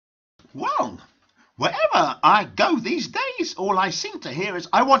Well, wherever I go these days, all I seem to hear is,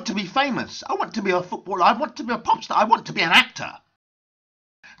 I want to be famous, I want to be a footballer, I want to be a pop star, I want to be an actor.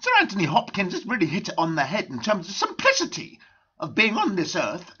 Sir Anthony Hopkins has really hit it on the head in terms of simplicity of being on this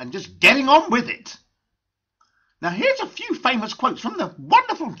earth and just getting on with it. Now here's a few famous quotes from the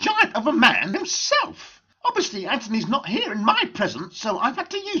wonderful giant of a man himself. Obviously Anthony's not here in my presence, so I've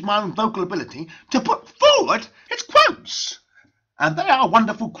had to use my own vocal ability to put forward his quotes. And they are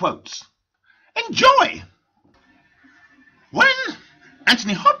wonderful quotes. Enjoy! When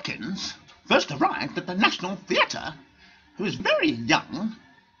Anthony Hopkins first arrived at the National Theatre, he was very young,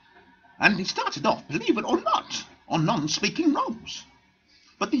 and he started off, believe it or not, on non-speaking roles.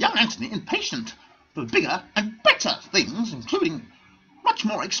 But the young Anthony, impatient for bigger and better things, including much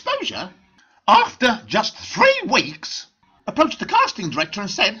more exposure, after just 3 weeks, approached the casting director and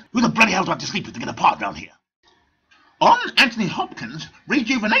said, "Who the bloody hell do I have to sleep with to get a part round here?" On Anthony Hopkins'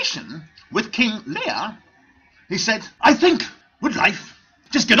 rejuvenation with King Lear, he said, "I think, with life,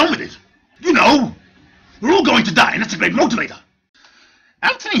 just get on with it. You know, we're all going to die, and that's a great motivator."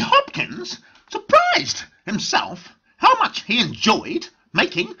 Anthony Hopkins surprised himself how much he enjoyed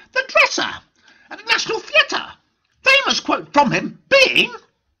making the dresser at the National Theatre. Famous quote from him being,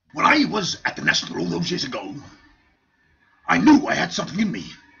 "When I was at the National all those years ago, I knew I had something in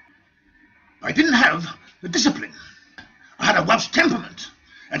me. I didn't have the discipline. I had a Welsh temperament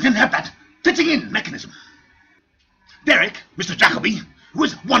and didn't have that fitting-in mechanism. Derek, Mr. Jacobi, who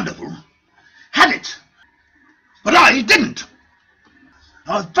was wonderful, had it, but I didn't.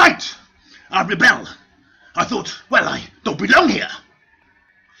 I would fight, I'd rebel. I thought, well, I don't belong here.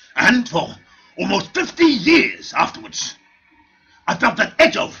 And for almost 50 years afterwards, I felt that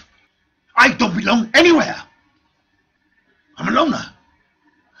edge of, I don't belong anywhere. I'm a loner.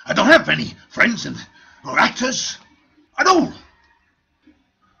 I don't have any friends or actors at all.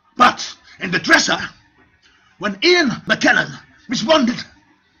 But in the dresser, when Ian McKellen responded,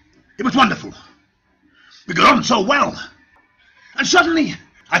 it was wonderful. We got on so well. And suddenly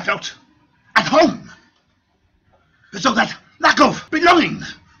I felt at home. So that lack of belonging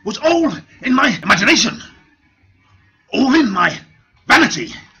was all in my imagination, all in my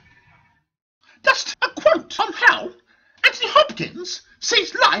vanity." Just a quote on how Anthony Hopkins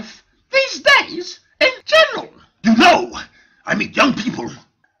sees life these days in general. You know, I meet young people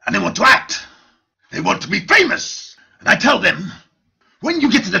and they want to act. They want to be famous. And I tell them, when you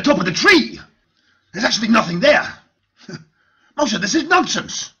get to the top of the tree, there's actually nothing there. Most of this is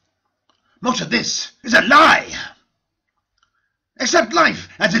nonsense. Most of this is a lie. Accept life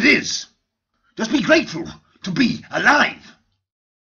as it is. Just be grateful to be alive.